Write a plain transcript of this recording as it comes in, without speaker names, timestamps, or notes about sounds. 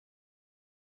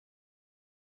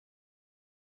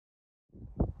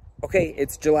Okay,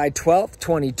 it's July 12th,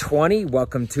 2020.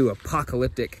 Welcome to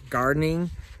Apocalyptic Gardening.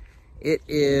 It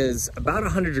is about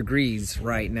 100 degrees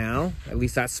right now. At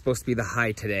least that's supposed to be the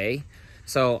high today.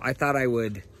 So I thought I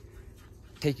would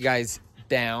take you guys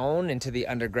down into the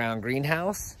underground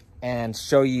greenhouse and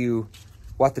show you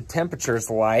what the temperature's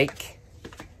like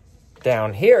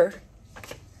down here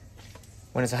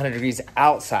when it's 100 degrees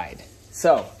outside.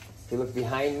 So if you look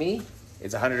behind me,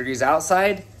 it's 100 degrees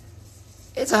outside.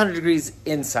 It's 100 degrees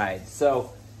inside.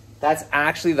 So that's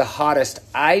actually the hottest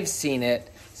I've seen it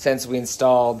since we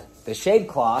installed the shade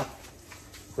cloth,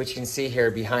 which you can see here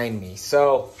behind me.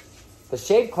 So the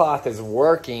shade cloth is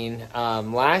working.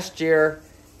 Last year,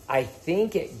 I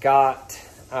think it got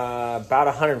about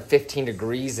 115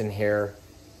 degrees in here,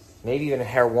 maybe even a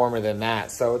hair warmer than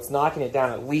that. So it's knocking it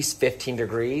down at least 15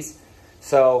 degrees.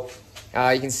 So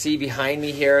you can see behind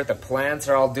me here, the plants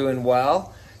are all doing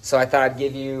well. So I thought I'd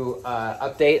give you an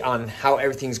update on how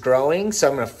everything's growing. So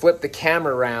I'm gonna flip the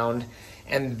camera around,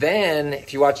 and then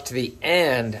if you watch to the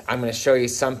end, I'm gonna show you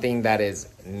something that is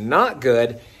not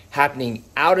good happening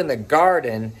out in the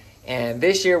garden. And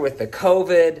this year with the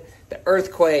COVID, the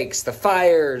earthquakes, the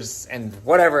fires, and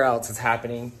whatever else is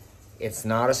happening, it's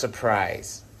not a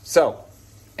surprise. So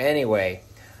anyway,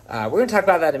 we're gonna talk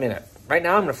about that in a minute. Right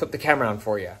now, I'm gonna flip the camera on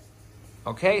for you.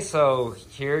 Okay, so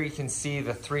here you can see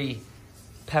the three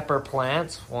pepper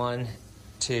plants, 1,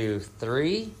 2,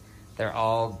 3. They're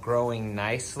all growing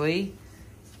nicely.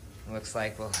 It looks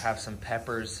like we'll have some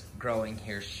peppers growing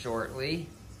here shortly.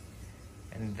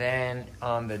 And then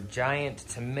on the giant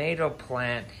tomato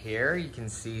plant here, you can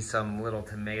see some little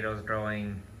tomatoes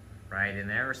growing right in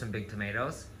there, or some big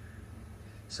tomatoes.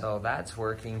 So that's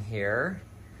working here.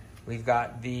 We've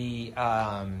got the,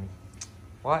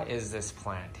 what is this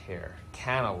plant here?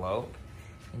 Cantaloupe.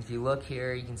 And if you look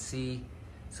here, you can see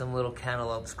some little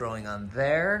cantaloupes growing on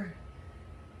there.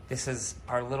 This is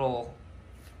our little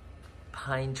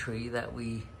pine tree that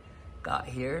we got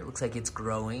here. It looks like it's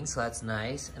growing, so that's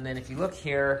nice. And then if you look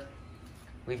here,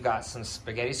 we've got some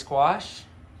spaghetti squash,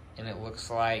 and it looks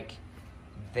like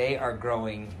they are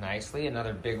growing nicely.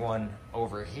 Another big one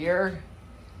over here.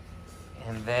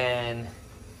 And then,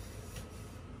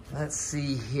 let's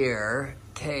see here.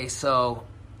 Okay, so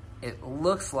it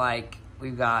looks like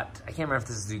we've got, I can't remember if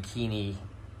this is zucchini.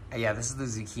 Yeah, this is the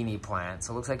zucchini plant.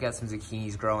 So it looks like I got some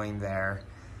zucchinis growing there.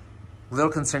 A little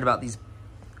concerned about these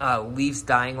leaves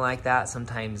dying like that.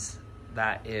 Sometimes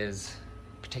that is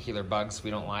particular bugs we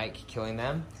don't like, killing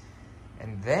them.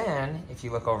 And then if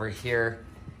you look over here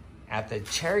at the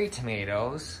cherry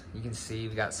tomatoes, you can see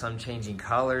we got some changing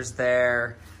colors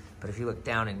there. But if you look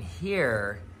down in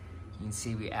here, you can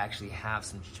see we actually have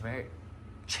some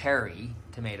cherry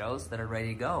tomatoes that are ready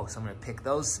to go. So I'm gonna pick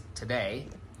those today.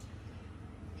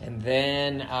 And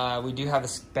then we do have the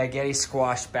spaghetti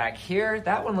squash back here.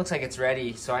 That one looks like it's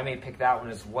ready, so I may pick that one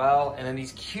as well. And then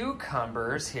these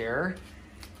cucumbers here,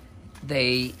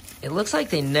 it looks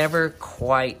like they never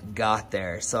quite got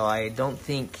there. So I don't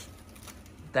think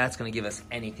that's gonna give us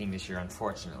anything this year,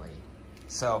 unfortunately.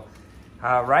 So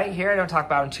right here, I don't talk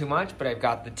about them too much, but I've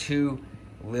got the two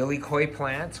lilycoy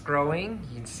plants growing.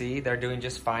 You can see they're doing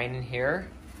just fine in here.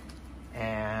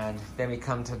 And then we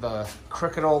come to the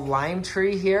crooked old lime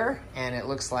tree here, and it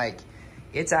looks like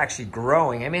it's actually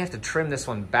growing. I may have to trim this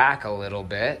one back a little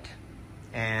bit.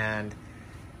 And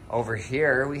over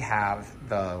here we have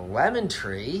the lemon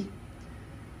tree.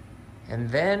 And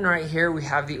then right here we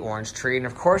have the orange tree. And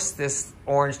of course this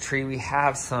orange tree, we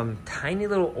have some tiny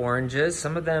little oranges.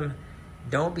 Some of them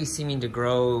don't seem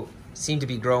to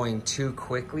be growing too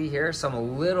quickly here. So I'm a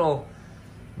little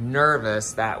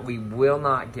nervous that we will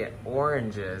not get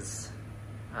oranges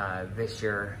this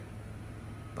year,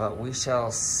 but we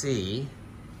shall see.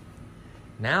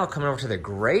 Now coming over to the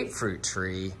grapefruit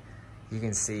tree, you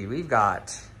can see we've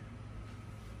got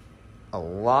a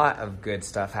lot of good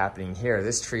stuff happening here.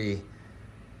 This tree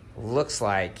looks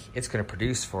like it's going to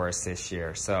produce for us this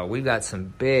year. So we've got some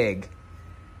big,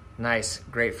 nice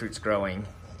grapefruits growing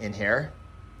in here.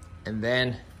 And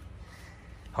then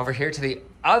over here to the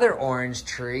other orange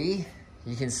tree,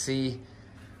 you can see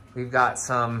we've got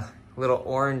some little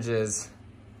oranges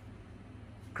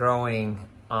growing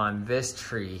on this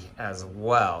tree as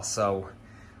well. So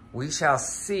we shall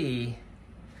see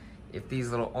if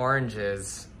these little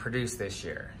oranges produce this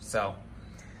year. So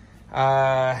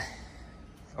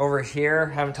over here,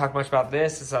 haven't talked much about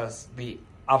this. This is the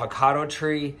avocado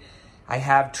tree. I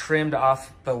have trimmed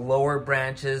off the lower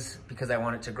branches because I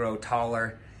want it to grow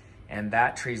taller. And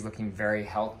that tree is looking very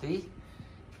healthy.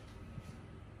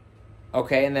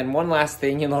 Okay, and then one last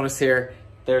thing you'll notice here,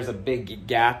 there's a big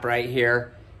gap right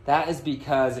here. That is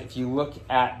because if you look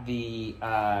at the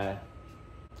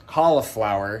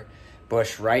cauliflower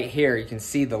bush right here, you can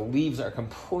see the leaves are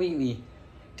completely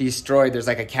destroyed. There's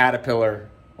like a caterpillar,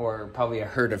 or probably a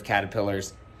herd of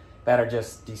caterpillars, that are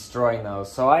just destroying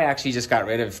those. So I actually just got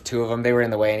rid of 2 of them. They were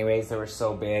in the way anyways. They were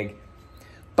so big.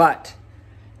 But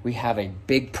we have a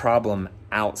big problem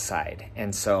outside.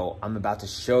 And so I'm about to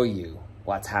show you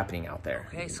what's happening out there.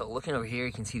 Okay, so looking over here,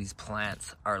 you can see these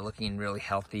plants are looking really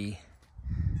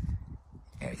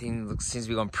seems to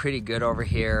be going pretty good over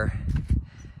here.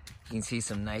 You can see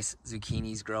some nice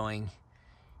zucchinis growing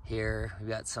here. We've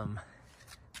got some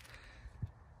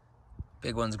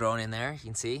big ones growing in there, you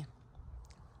can see.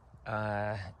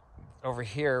 Over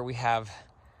here we have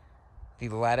the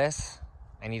lettuce.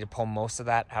 I need to pull most of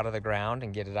that out of the ground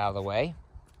and get it out of the way.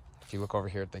 If you look over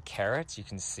here at the carrots, you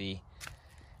can see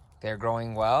they're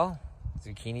growing well.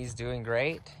 Zucchini's doing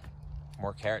great.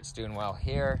 More carrots doing well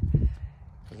here.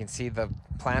 You can see the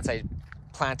plants I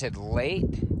planted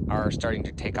late are starting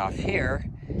to take off here,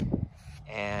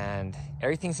 and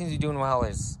everything seems to be doing well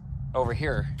is over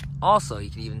here. Also, you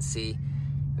can even see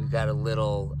we've got a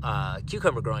little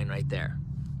cucumber growing right there.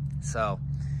 So,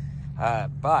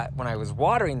 but when I was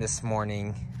watering this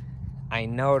morning, I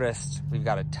noticed we've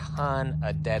got a ton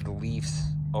of dead leaves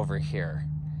over here.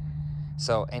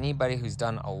 So anybody who's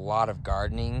done a lot of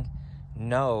gardening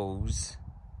knows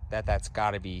that that's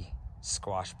gotta be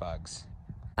squash bugs.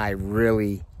 I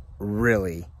really,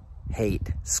 really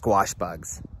hate squash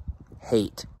bugs.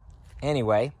 Hate.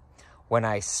 Anyway, when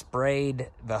I sprayed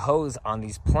the hose on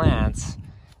these plants,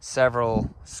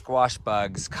 several squash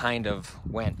bugs kind of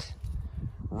went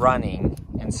running,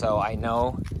 and so I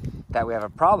know that we have a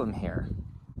problem here.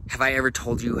 Have I ever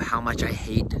told you how much I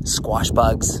hate squash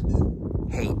bugs?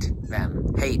 Hate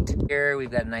them. Hate. Here we've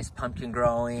got a nice pumpkin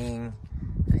growing.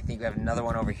 I think we have another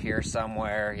one over here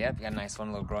somewhere. Yep, we got a nice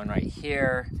one little growing right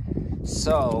here.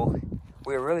 So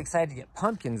we were really excited to get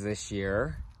pumpkins this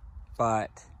year,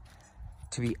 but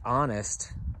to be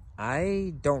honest,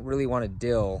 I don't really want to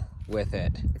deal with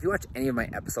it. If you watch any of my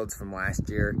episodes from last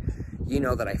year, you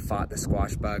know that I fought the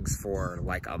squash bugs for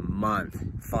like a month.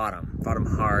 Fought them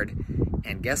hard,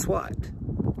 and guess what?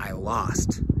 I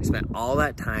lost. I spent all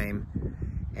that time,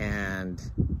 and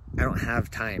I don't have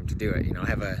time to do it. You know, I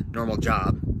have a normal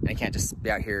job, and I can't just be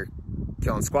out here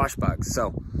killing squash bugs.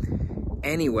 So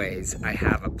anyways, I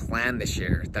have a plan this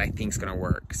year that I think is gonna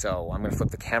work. So I'm gonna flip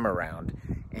the camera around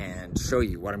and show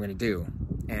you what I'm gonna do.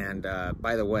 And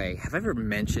by the way, have I ever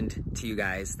mentioned to you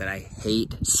guys that I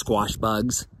hate squash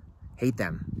bugs? Hate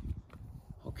them.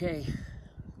 Okay,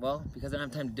 well, because I don't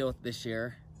have time to deal with it this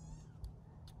year,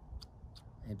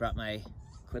 I brought my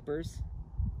clippers.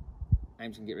 I'm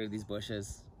just gonna get rid of these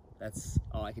bushes. That's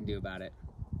all I can do about it.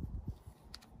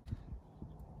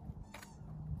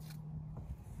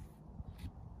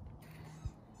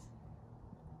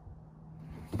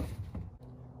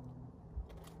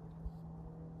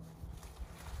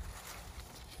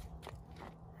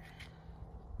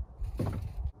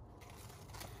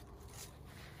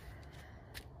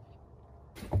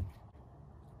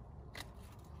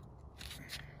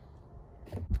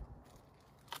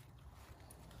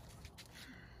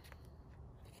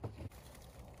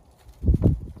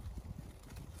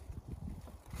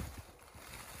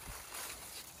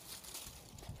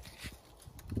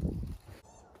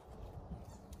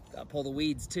 Gotta pull the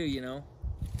weeds too, you know.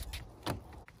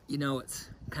 You know, it's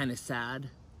kind of sad,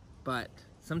 but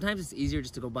sometimes it's easier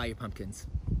just to go buy your pumpkins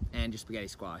and your spaghetti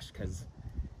squash, because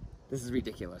this is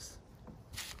ridiculous.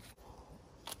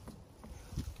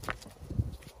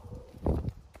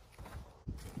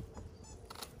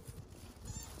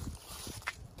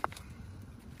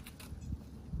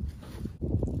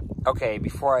 Okay,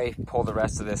 before I pull the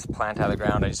rest of this plant out of the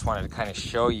ground, I just wanted to kind of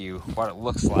show you what it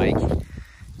looks like.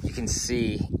 You can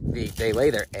see they lay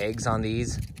their eggs on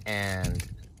these, and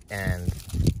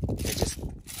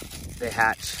they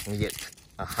hatch, and you get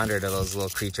 100 of those little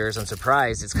creatures. I'm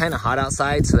surprised. It's kind of hot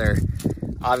outside, so they're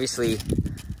obviously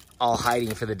all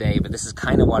hiding for the day, but this is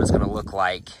kind of what it's going to look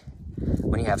like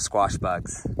when you have squash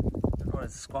bugs. What a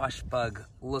squash bug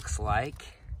looks like.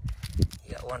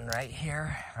 You got one right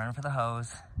here, running for the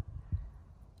hose.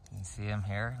 You can see him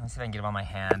here. Let me see if I can get him on my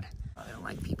hand. I don't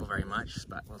like people very much,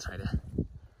 but we'll try to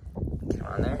get him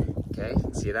on there. Okay,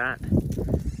 see that?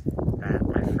 That,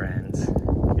 my friends,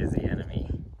 is the enemy.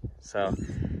 So,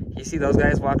 you see those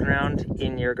guys walking around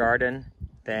in your garden,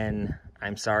 then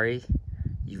I'm sorry,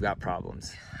 you've got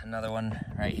problems. Another one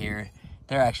right here.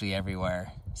 They're actually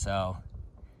everywhere, so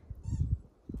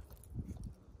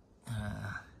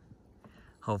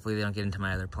hopefully they don't get into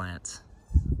my other plants.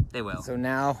 They will. So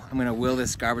now I'm gonna wheel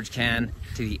this garbage can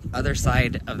to the other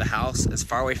side of the house, as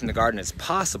far away from the garden as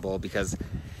possible, because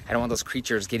I don't want those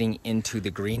creatures getting into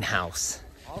the greenhouse.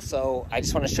 Also, I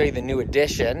just want to show you the new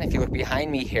addition. If you look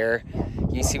behind me here,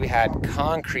 you can see we had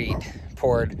concrete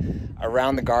poured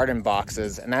around the garden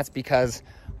boxes, and that's because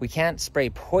we can't spray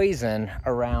poison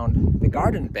around the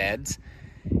garden beds,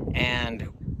 and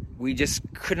we just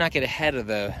could not get ahead of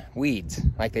the weeds.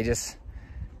 Like, they just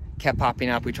kept popping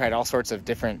up. We tried all sorts of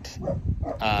different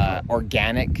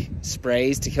organic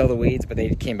sprays to kill the weeds, but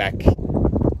they came back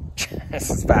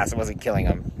just as fast. It wasn't killing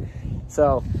them.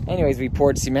 So anyways, we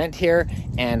poured cement here,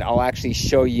 and I'll actually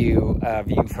show you a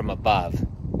view from above.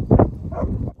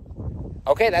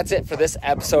 Okay, that's it for this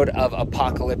episode of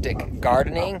Apocalyptic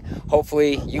Gardening.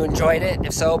 Hopefully you enjoyed it.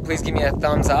 If so, please give me a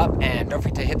thumbs up, and don't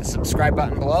forget to hit the subscribe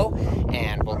button below,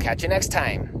 and we'll catch you next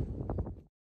time.